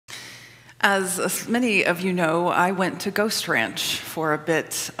As many of you know, I went to Ghost Ranch for a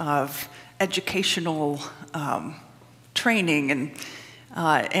bit of educational training,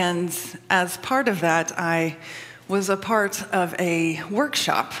 and as part of that, I was a part of a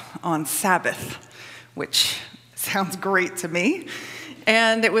workshop on Sabbath, which sounds great to me,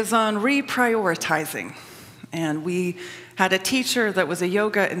 and it was on reprioritizing. And we had a teacher that was a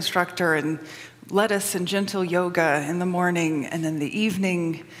yoga instructor and led us in gentle yoga in the morning and in the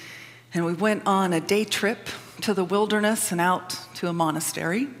evening. And we went on a day trip to the wilderness and out to a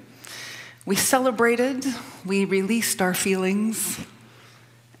monastery. We celebrated, we released our feelings,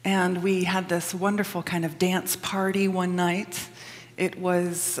 and we had this wonderful kind of dance party one night. It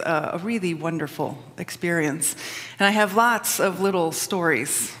was a really wonderful experience. And I have lots of little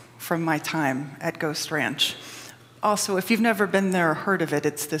stories from my time at Ghost Ranch. Also, if you've never been there or heard of it,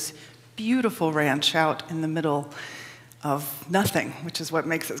 it's this beautiful ranch out in the middle of nothing, which is what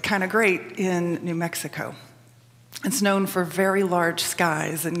makes it kind of great in New Mexico. It's known for very large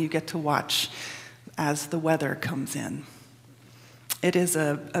skies, and you get to watch as the weather comes in. It is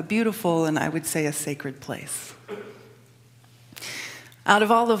a beautiful and I would say a sacred place. Out of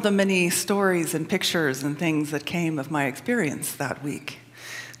all of the many stories and pictures and things that came of my experience that week,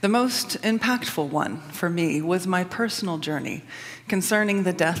 the most impactful one for me was my personal journey concerning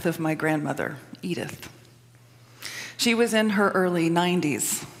the death of my grandmother, Edith. She was in her early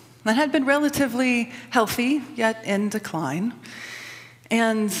 90s and had been relatively healthy, yet in decline.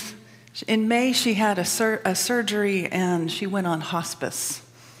 And in May, she had a surgery and she went on hospice.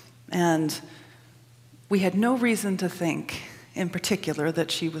 And we had no reason to think, in particular,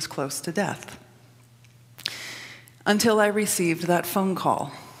 that she was close to death, until I received that phone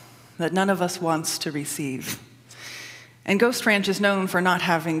call that none of us wants to receive. And Ghost Ranch is known for not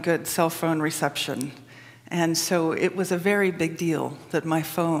having good cell phone reception. And so it was a very big deal that my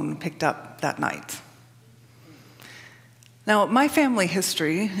phone picked up that night. Now, my family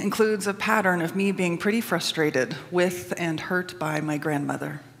history includes a pattern of me being pretty frustrated with and hurt by my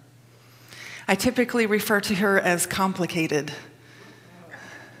grandmother. I typically refer to her as complicated.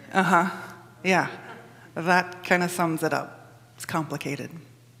 Yeah, that kind of sums it up. It's complicated.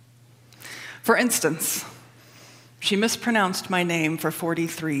 For instance, she mispronounced my name for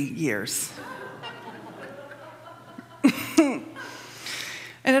 43 years.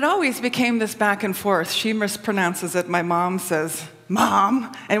 And it always became this back and forth. She mispronounces it, my mom says,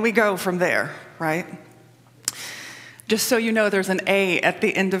 "Mom," and we go from there, right? Just so you know, there's an A at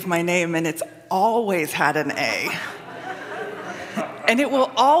the end of my name, and it's always had an A. And it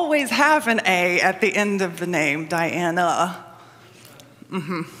will always have an A at the end of the name, Diana.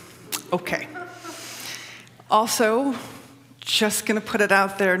 Okay. Also, just gonna put it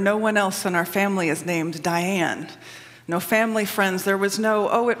out there, no one else in our family is named Diane. No family friends. There was no,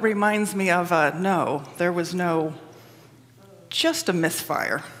 oh, it reminds me of a, no. There was no, just a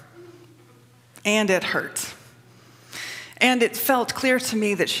misfire. And it hurt. And it felt clear to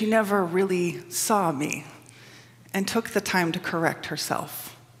me that she never really saw me and took the time to correct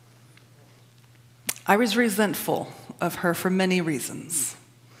herself. I was resentful of her for many reasons,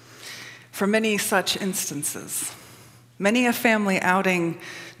 for many such instances. Many a family outing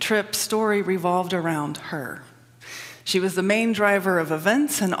trip story revolved around her. She was the main driver of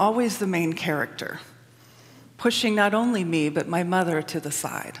events and always the main character, pushing not only me, but my mother to the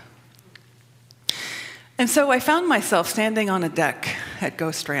side. And so I found myself standing on a deck at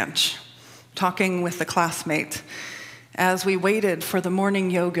Ghost Ranch, talking with a classmate as we waited for the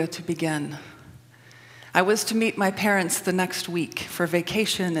morning yoga to begin. I was to meet my parents the next week for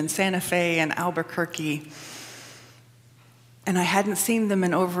vacation in Santa Fe and Albuquerque, and I hadn't seen them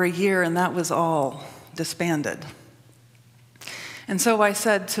in over a year, and that was all disbanded. And so I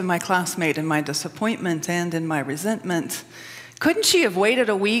said to my classmate in my disappointment and in my resentment, couldn't she have waited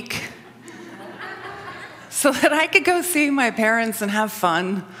a week so that I could go see my parents and have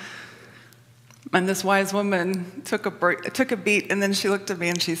fun? And this wise woman took a beat, and then she looked at me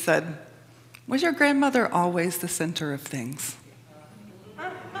and she said, was your grandmother always the center of things?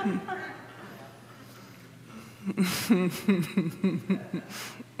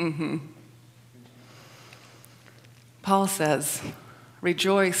 Paul says,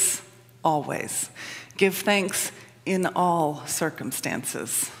 rejoice always. Give thanks in all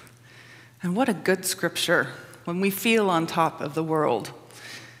circumstances. And what a good scripture when we feel on top of the world.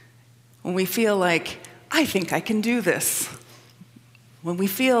 When we feel like, I think I can do this. When we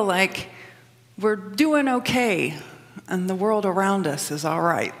feel like we're doing okay and the world around us is all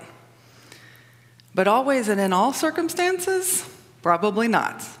right. But always and in all circumstances? Probably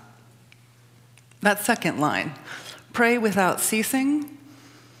not. That second line, pray without ceasing,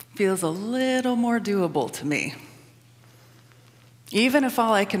 feels a little more doable to me. Even if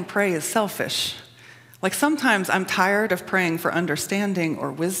all I can pray is selfish. Like sometimes I'm tired of praying for understanding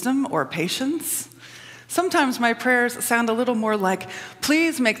or wisdom or patience. Sometimes my prayers sound a little more like,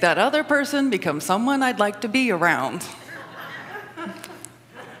 please make that other person become someone I'd like to be around.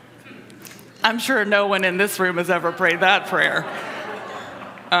 I'm sure no one in this room has ever prayed that prayer.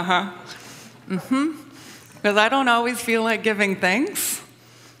 Because I don't always feel like giving thanks.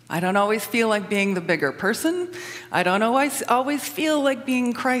 I don't always feel like being the bigger person. I don't always feel like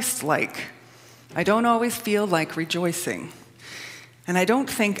being Christ-like. I don't always feel like rejoicing. And I don't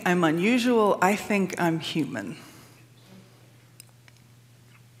think I'm unusual, I think I'm human.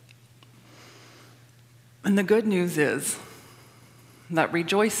 And the good news is that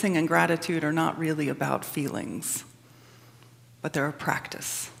rejoicing and gratitude are not really about feelings, but they're a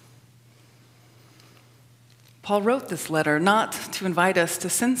practice. Paul wrote this letter not to invite us to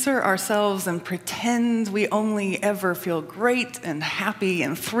censor ourselves and pretend we only ever feel great and happy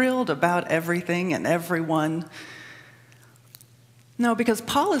and thrilled about everything and everyone. No, because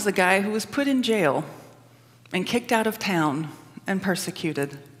Paul is a guy who was put in jail and kicked out of town and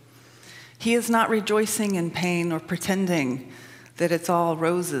persecuted. He is not rejoicing in pain or pretending that it's all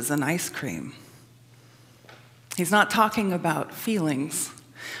roses and ice cream. He's not talking about feelings.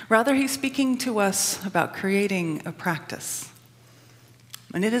 Rather, he's speaking to us about creating a practice.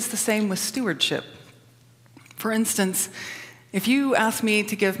 And it is the same with stewardship. For instance, if you ask me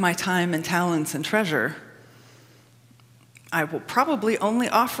to give my time and talents and treasure, I will probably only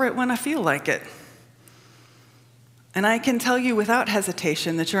offer it when I feel like it. And I can tell you without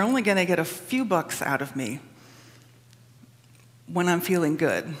hesitation that you're only going to get a few bucks out of me when I'm feeling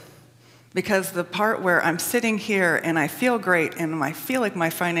good. Because the part where I'm sitting here and I feel great and I feel like my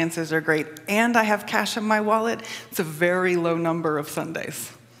finances are great and I have cash in my wallet, it's a very low number of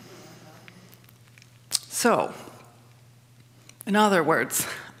Sundays. So, in other words,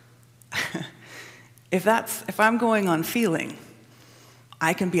 if I'm going on feeling,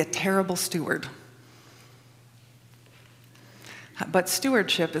 I can be a terrible steward. But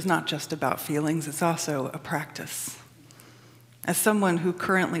stewardship is not just about feelings, it's also a practice. As someone who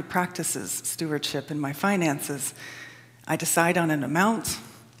currently practices stewardship in my finances, I decide on an amount,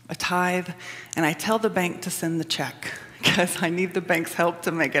 a tithe, and I tell the bank to send the check because I need the bank's help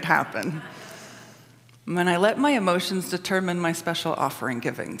to make it happen. And I let my emotions determine my special offering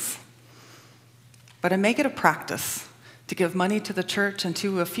givings. But I make it a practice to give money to the church and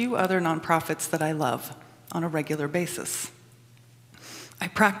to a few other nonprofits that I love on a regular basis. I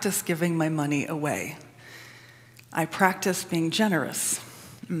practice giving my money away. I practice being generous,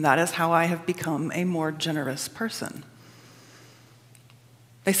 and that is how I have become a more generous person.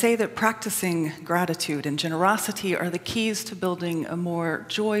 They say that practicing gratitude and generosity are the keys to building a more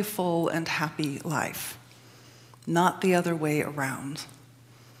joyful and happy life, not the other way around.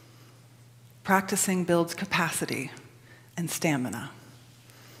 Practicing builds capacity and stamina.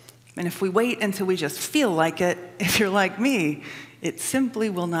 And if we wait until we just feel like it, if you're like me, it simply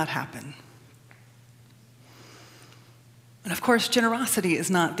will not happen. And of course, generosity is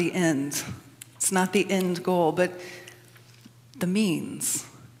not the end. It's not the end goal, but the means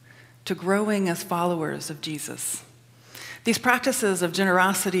to growing as followers of Jesus. These practices of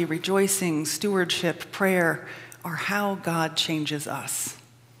generosity, rejoicing, stewardship, prayer are how God changes us.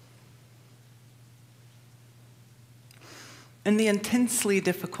 In the intensely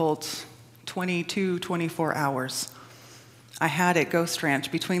difficult 24 hours I had at Ghost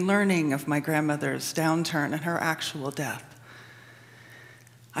Ranch between learning of my grandmother's downturn and her actual death,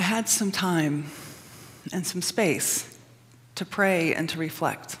 I had some time and some space to pray and to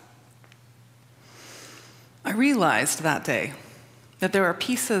reflect. I realized that day that there are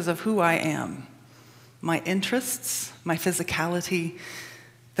pieces of who I am, my interests, my physicality,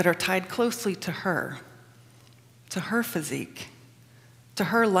 that are tied closely to her physique, to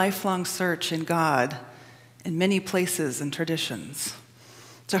her lifelong search in God in many places and traditions,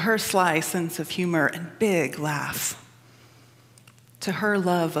 to her sly sense of humor and big laugh, to her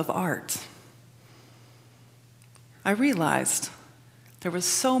love of art. I realized there was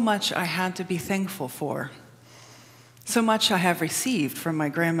so much I had to be thankful for, so much I have received from my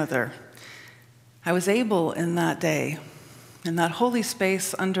grandmother. I was able in that day, in that holy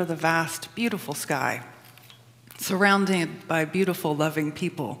space under the vast, beautiful sky, surrounded by beautiful, loving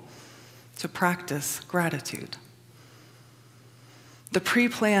people, to practice gratitude. The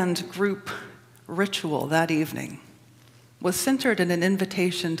pre-planned group ritual that evening was centered in an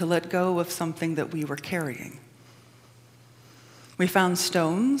invitation to let go of something that we were carrying. We found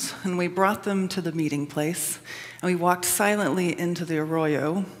stones, and we brought them to the meeting place, and we walked silently into the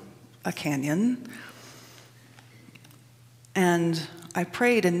arroyo a canyon, and I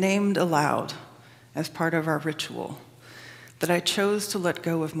prayed and named aloud as part of our ritual that I chose to let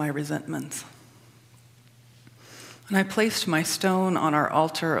go of my resentment. And I placed my stone on our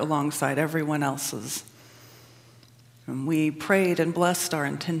altar alongside everyone else's. And we prayed and blessed our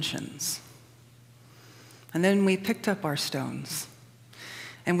intentions. And then we picked up our stones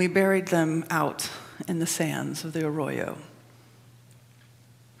and we buried them out in the sands of the arroyo.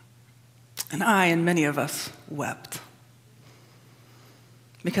 And I and many of us wept.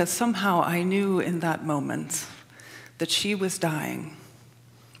 Because somehow I knew in that moment that she was dying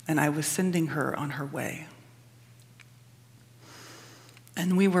and I was sending her on her way.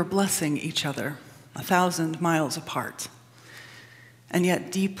 And we were blessing each other 1,000 miles apart, and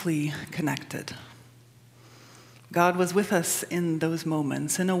yet deeply connected. God was with us in those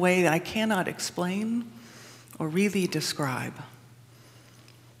moments in a way I cannot explain or really describe.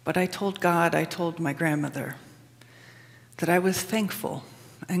 But I told God, I told my grandmother, that I was thankful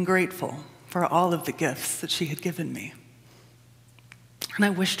and grateful for all of the gifts that she had given me. And I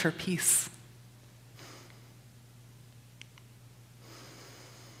wished her peace.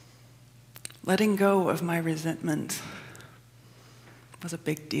 Letting go of my resentment was a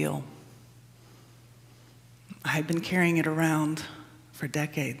big deal. I had been carrying it around for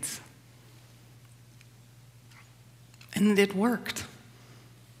decades. And it worked.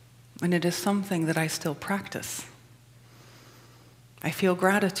 And it is something that I still practice. I feel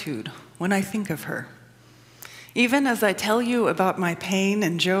gratitude when I think of her. Even as I tell you about my pain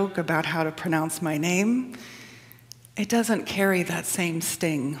and joke about how to pronounce my name, it doesn't carry that same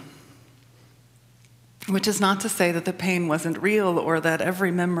sting. Which is not to say that the pain wasn't real or that every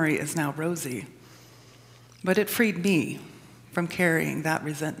memory is now rosy, but it freed me from carrying that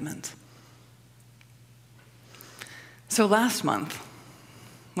resentment. So last month,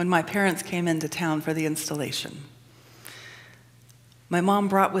 when my parents came into town for the installation, my mom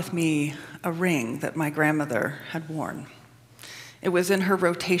brought with me a ring that my grandmother had worn. It was in her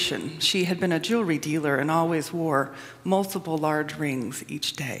rotation. She had been a jewelry dealer and always wore multiple large rings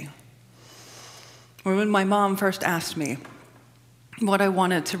each day. When my mom first asked me what I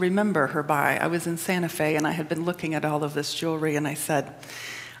wanted to remember her by, I was in Santa Fe and I had been looking at all of this jewelry, and I said,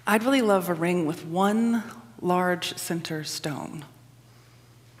 I'd really love a ring with one large center stone.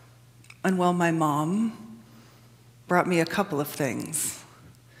 And well, my mom brought me a couple of things,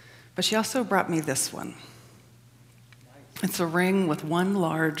 but she also brought me this one. It's a ring with one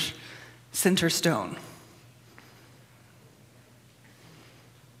large center stone.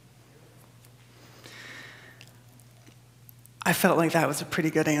 I felt like that was a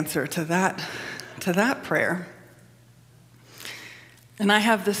pretty good answer to that prayer. And I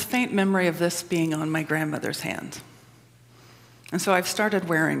have this faint memory of this being on my grandmother's hand. And so I've started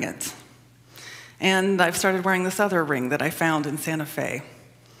wearing it. And I've started wearing this other ring that I found in Santa Fe.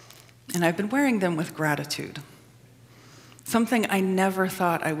 And I've been wearing them with gratitude. Something I never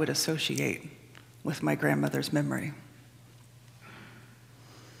thought I would associate with my grandmother's memory.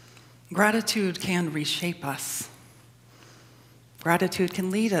 Gratitude can reshape us. Gratitude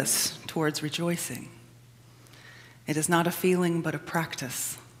can lead us towards rejoicing. It is not a feeling, but a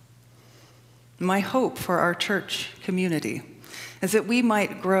practice. My hope for our church community is that we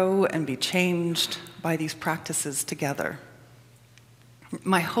might grow and be changed by these practices together.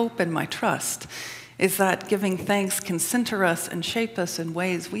 My hope and my trust is that giving thanks can center us and shape us in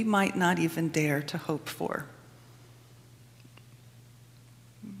ways we might not even dare to hope for.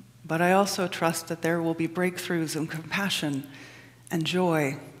 But I also trust that there will be breakthroughs in compassion and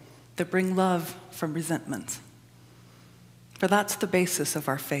joy that bring love from resentment. For that's the basis of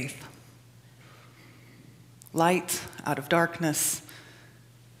our faith. Light out of darkness.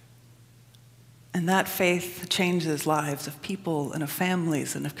 And that faith changes lives of people and of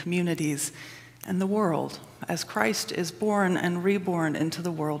families and of communities and the world as Christ is born and reborn into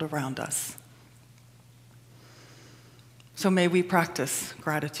the world around us. So may we practice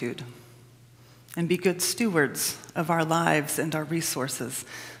gratitude and be good stewards of our lives and our resources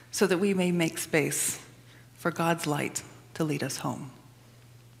so that we may make space for God's light to lead us home.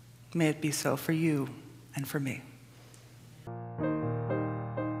 May it be so for you and for me.